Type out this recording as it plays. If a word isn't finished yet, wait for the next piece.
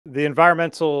The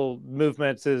environmental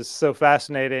movement is so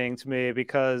fascinating to me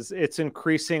because it's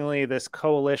increasingly this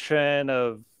coalition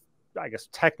of, I guess,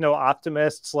 techno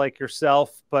optimists like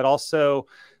yourself, but also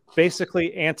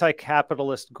basically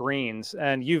anti-capitalist Greens.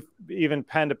 And you've even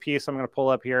penned a piece I'm going to pull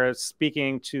up here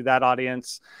speaking to that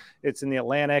audience. It's in the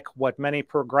Atlantic, What Many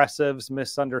Progressives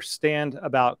Misunderstand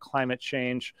About Climate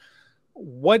Change.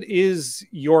 What is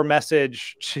your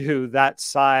message to that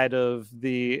side of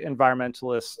the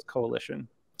environmentalist coalition?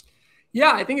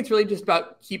 Yeah, I think it's really just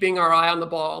about keeping our eye on the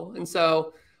ball. And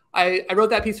so I wrote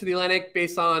that piece for The Atlantic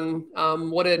based on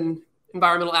what an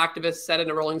environmental activist said in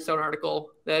a Rolling Stone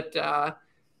article, that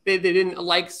they didn't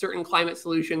like certain climate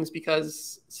solutions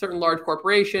because certain large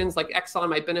corporations like Exxon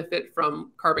might benefit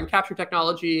from carbon capture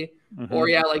technology, or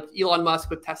like Elon Musk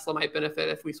with Tesla might benefit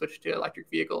if we switch to electric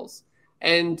vehicles.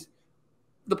 And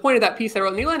the point of that piece I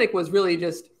wrote in The Atlantic was really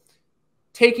just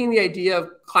taking the idea of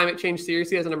climate change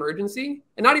seriously as an emergency,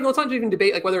 and let's not even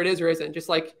debate like whether it is or isn't. Just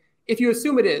like, if you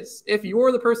assume it is, if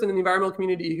you're the person in the environmental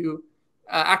community who,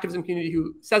 activism community,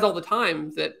 who says all the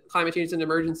time that climate change is an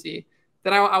emergency,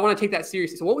 then I want to take that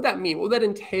seriously. So what would that mean? What would that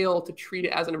entail to treat it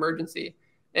as an emergency?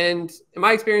 And in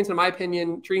my experience, in my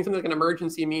opinion, treating something like an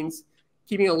emergency means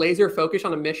keeping a laser focus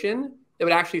on a mission that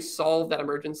would actually solve that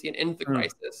emergency and end the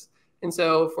crisis. And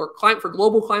so for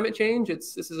global climate change,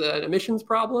 this is an emissions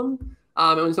problem.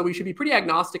 And so we should be pretty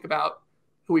agnostic about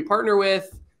who we partner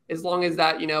with, as long as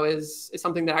that, is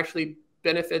something that actually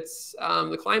benefits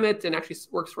the climate and actually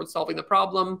works towards solving the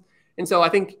problem. And so I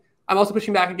think I'm also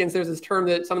pushing back against, there's this term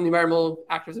that some of the environmental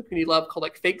activism community love called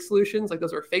like fake solutions. Like,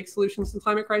 those are fake solutions to the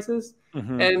climate crisis.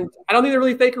 And I don't think they're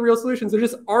really fake or real solutions. They're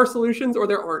just our solutions, or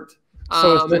there aren't.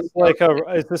 So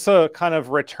is this a kind of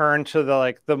return to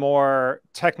the more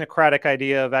technocratic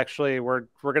idea of actually we're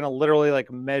going to literally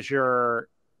like measure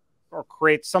or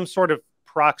create some sort of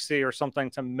proxy or something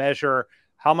to measure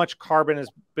how much carbon is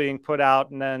being put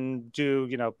out, and then do,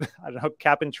 I don't know,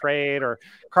 cap and trade or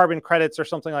carbon credits or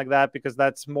something like that, because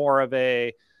that's more of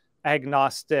a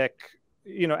agnostic,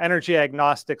 energy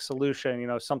agnostic solution.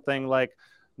 Something like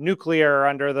nuclear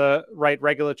under the right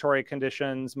regulatory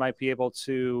conditions might be able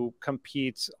to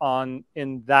compete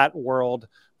in that world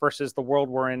versus the world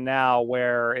we're in now,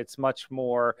 where it's much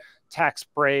more tax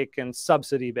break and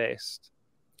subsidy based.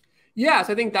 Yeah,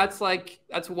 so I think that's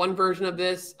one version of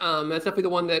this. That's definitely the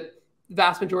one that the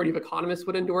vast majority of economists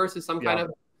would endorse, is some kind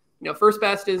of, first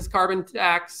best is carbon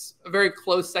tax, a very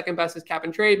close second best is cap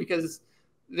and trade, because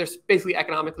they're basically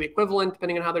economically equivalent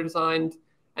depending on how they're designed.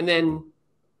 And then,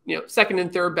 second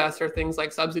and third best are things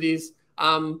like subsidies.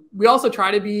 We also try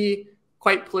to be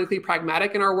quite politically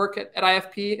pragmatic in our work at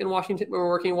IFP in Washington, when we're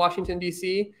working in Washington,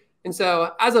 D.C. And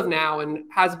so as of now, and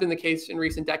has been the case in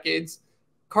recent decades,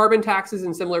 carbon taxes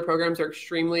and similar programs are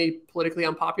extremely politically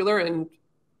unpopular, and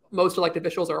most elected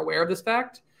officials are aware of this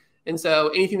fact. And so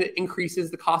anything that increases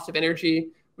the cost of energy,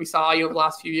 we saw, over the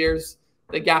last few years,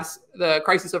 the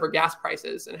crisis over gas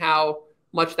prices and how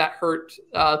much that hurt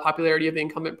the popularity of the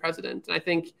incumbent president. And I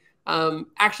think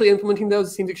actually implementing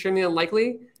those seems extremely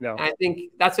unlikely. No. And I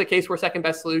think that's a case where second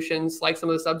best solutions, like some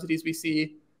of the subsidies we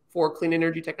see for clean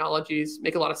energy technologies,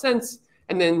 make a lot of sense.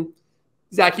 And then,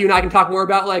 Zach, you and I can talk more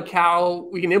about like how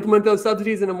we can implement those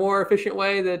subsidies in a more efficient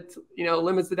way that,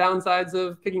 limits the downsides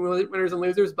of picking winners and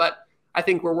losers. But I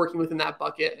think we're working within that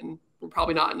bucket, and we're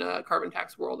probably not in a carbon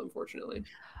tax world, unfortunately.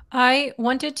 I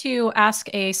wanted to ask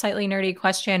a slightly nerdy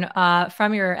question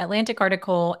from your Atlantic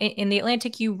article. In the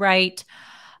Atlantic, you write,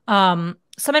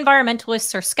 some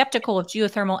environmentalists are skeptical of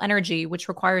geothermal energy, which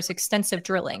requires extensive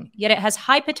drilling, yet it has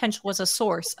high potential as a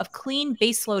source of clean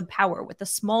baseload power with a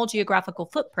small geographical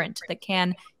footprint that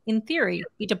can, in theory,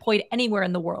 be deployed anywhere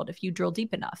in the world if you drill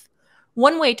deep enough.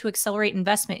 One way to accelerate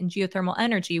investment in geothermal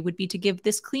energy would be to give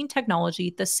this clean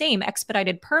technology the same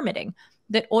expedited permitting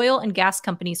that oil and gas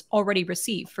companies already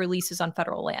receive for leases on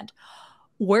federal land.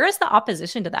 Where is the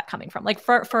opposition to that coming from? Like,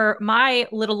 for my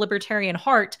little libertarian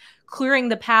heart, clearing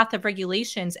the path of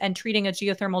regulations and treating a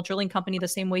geothermal drilling company the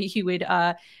same way you would,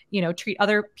 treat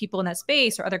other people in that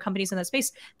space or other companies in that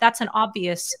space, that's an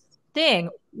obvious thing.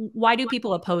 Why do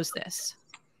people oppose this?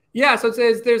 Yeah, so it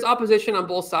says there's opposition on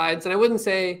both sides. And I wouldn't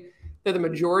say they're the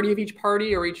majority of each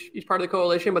party or each part of the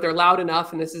coalition, but they're loud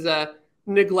enough. And this is a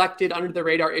neglected, under the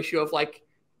radar issue of like,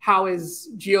 how is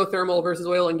geothermal versus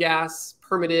oil and gas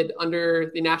permitted under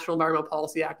the National Environmental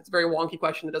Policy Act? It's a very wonky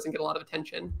question that doesn't get a lot of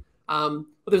attention. But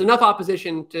there's enough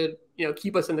opposition to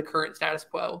keep us in the current status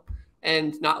quo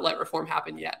and not let reform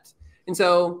happen yet. And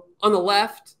so on the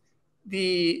left,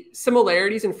 the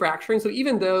similarities in fracturing. So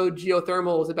even though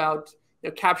geothermal is about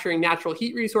capturing natural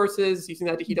heat resources, using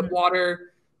that to heat up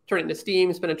water, turn it into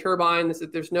steam, spin a turbine,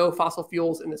 there's no fossil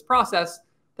fuels in this process.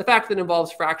 the fact that it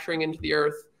involves fracturing into the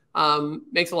earth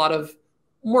makes a lot of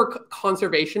more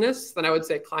conservationists than I would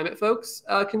say climate folks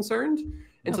concerned.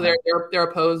 And so they're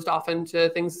opposed often to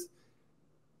things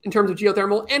in terms of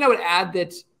geothermal. And I would add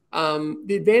that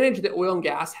the advantage that oil and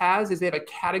gas has is they have a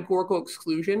categorical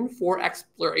exclusion for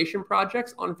exploration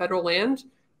projects on federal land,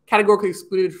 categorically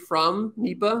excluded from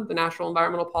NEPA, the National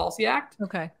Environmental Policy Act.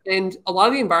 Okay. And a lot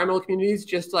of the environmental communities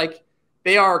just like,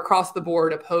 they are across the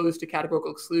board opposed to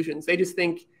categorical exclusions. They just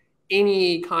think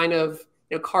any kind of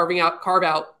carve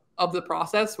out of the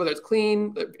process, whether it's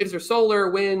clean, if there's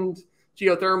solar, wind,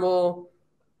 geothermal,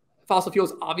 fossil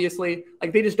fuels, obviously,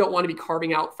 like they just don't want to be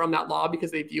carving out from that law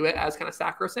because they view it as kind of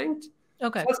sacrosanct.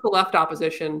 Okay. So that's the left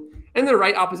opposition. And the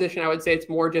right opposition, I would say it's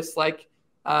more just like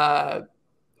oil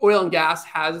and gas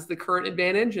has the current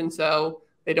advantage. And so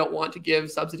they don't want to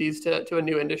give subsidies to a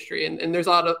new industry. And there's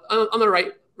a lot of, on the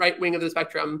right wing of the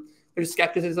spectrum, there's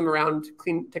skepticism around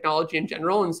clean technology in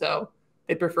general. And so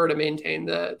they prefer to maintain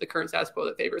the current status quo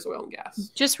that favors oil and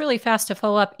gas. Just really fast to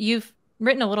follow up, you've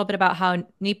written a little bit about how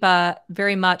NEPA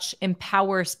very much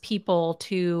empowers people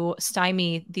to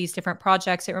stymie these different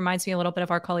projects. It reminds me a little bit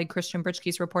of our colleague Christian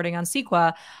Britschke's reporting on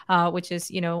CEQA, which is,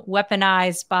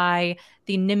 weaponized by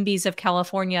the NIMBYs of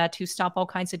California to stop all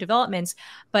kinds of developments.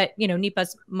 But,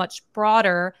 NEPA's much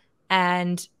broader,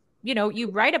 and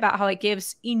you write about how it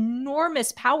gives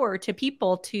enormous power to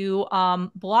people to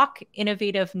block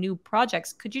innovative new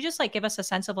projects. Could you just give us a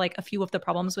sense of a few of the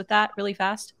problems with that really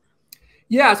fast?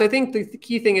 Yeah, so I think the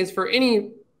key thing is for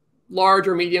any large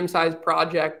or medium-sized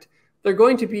project, there are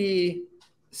going to be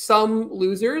some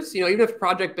losers. Even if a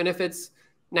project benefits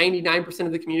 99%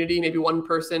 of the community, maybe one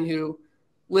person who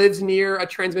lives near a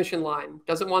transmission line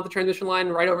doesn't want the transmission line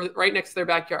right next to their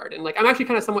backyard. And I'm actually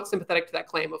kind of somewhat sympathetic to that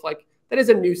claim of that is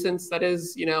a nuisance. That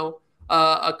is,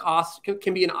 a cost,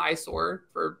 can be an eyesore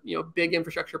for big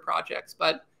infrastructure projects.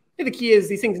 But I think the key is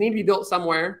these things need to be built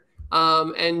somewhere,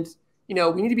 and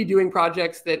we need to be doing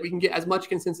projects that we can get as much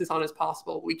consensus on as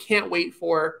possible. We can't wait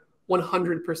for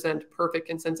 100% perfect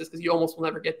consensus because you almost will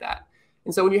never get that.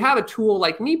 And so when you have a tool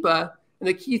like NEPA, and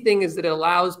the key thing is that it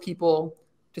allows people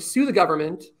to sue the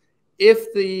government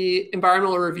if the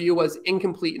environmental review was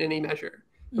incomplete in any measure.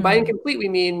 And by incomplete, we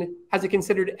mean, has it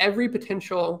considered every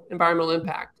potential environmental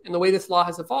impact? And the way this law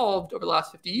has evolved over the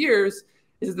last 50 years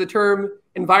is that the term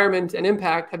environment and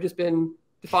impact have just been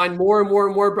defined more and more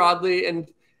and more broadly.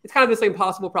 And it's kind of this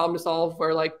impossible problem to solve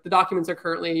where the documents are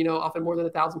currently, often more than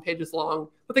 1,000 pages long,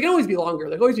 but they can always be longer.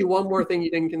 There's always be one more thing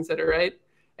you didn't consider, right?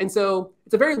 And so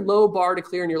it's a very low bar to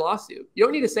clear in your lawsuit. You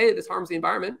don't need to say that this harms the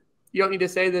environment. You don't need to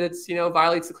say that it's,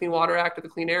 violates the Clean Water Act or the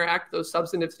Clean Air Act, those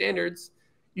substantive standards.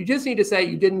 You just need to say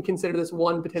you didn't consider this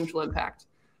one potential impact.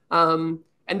 And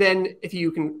then if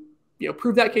you can,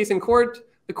 prove that case in court,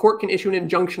 the court can issue an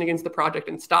injunction against the project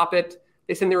and stop it.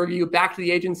 They send the review back to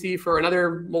the agency for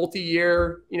another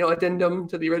multi-year, addendum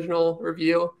to the original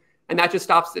review. And that just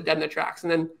stops it dead in the tracks.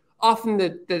 And then often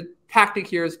the tactic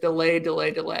here is delay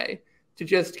to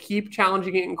just keep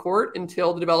challenging it in court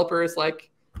until the developer is like,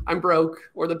 I'm broke,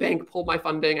 or the bank pulled my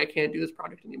funding. I can't do this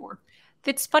project anymore.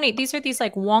 It's funny. These are these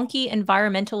wonky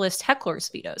environmentalist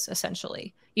hecklers vetoes,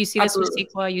 essentially. You see this with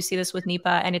CEQA, you see this with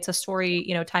NEPA, and it's a story,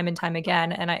 time and time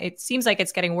again. And it seems like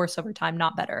it's getting worse over time,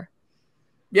 not better.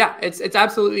 Yeah, it's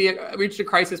absolutely reached a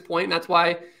crisis point. And that's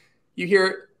why you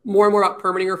hear more and more about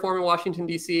permitting reform in Washington,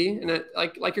 D.C. And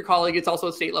like your colleague, it's also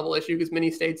a state level issue because many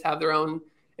states have their own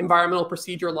environmental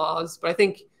procedure laws. But I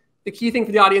think the key thing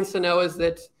for the audience to know is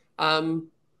that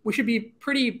we should be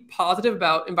pretty positive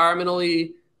about environmental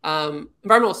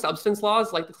substance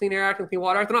laws like the Clean Air Act and Clean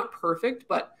Water Act. They're not perfect,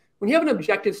 but when you have an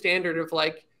objective standard of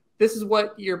this is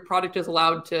what your product is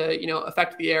allowed to,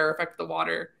 affect the air, affect the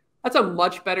water, that's a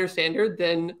much better standard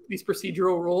than these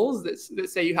procedural rules that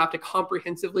say you have to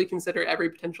comprehensively consider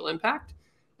every potential impact.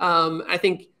 I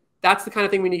think that's the kind of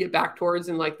thing we need to get back towards,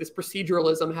 and this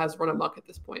proceduralism has run amok at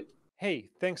this point. Hey,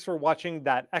 thanks for watching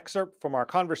that excerpt from our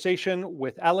conversation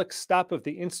with Alec Stapp of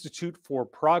the Institute for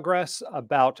Progress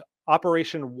about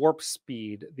Operation Warp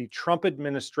Speed, the Trump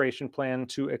administration plan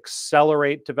to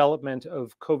accelerate development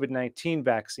of COVID-19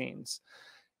 vaccines.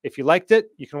 If you liked it,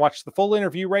 you can watch the full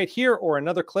interview right here or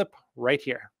another clip right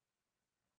here.